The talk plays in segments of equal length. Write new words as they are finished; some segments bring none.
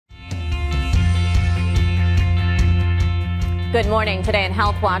Good morning. Today in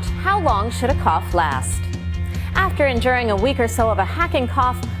Health Watch, how long should a cough last? After enduring a week or so of a hacking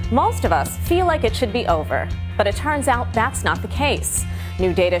cough, most of us feel like it should be over. But it turns out that's not the case.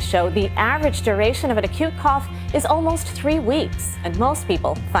 New data show the average duration of an acute cough is almost 3 weeks, and most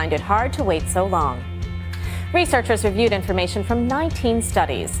people find it hard to wait so long. Researchers reviewed information from 19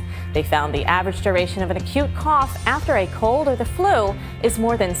 studies. They found the average duration of an acute cough after a cold or the flu is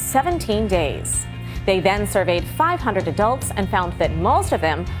more than 17 days. They then surveyed 500 adults and found that most of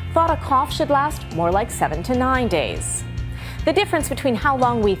them thought a cough should last more like 7 to 9 days. The difference between how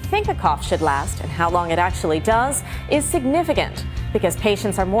long we think a cough should last and how long it actually does is significant because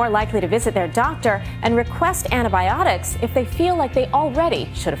patients are more likely to visit their doctor and request antibiotics if they feel like they already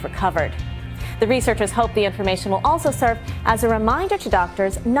should have recovered. The researchers hope the information will also serve as a reminder to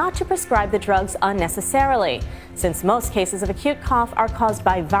doctors not to prescribe the drugs unnecessarily. Since most cases of acute cough are caused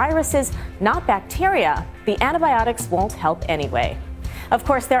by viruses, not bacteria, the antibiotics won't help anyway. Of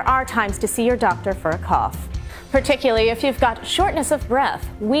course, there are times to see your doctor for a cough, particularly if you've got shortness of breath,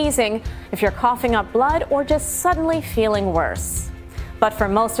 wheezing, if you're coughing up blood, or just suddenly feeling worse. But for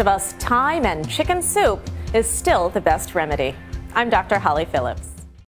most of us, thyme and chicken soup is still the best remedy. I'm Dr. Holly Phillips.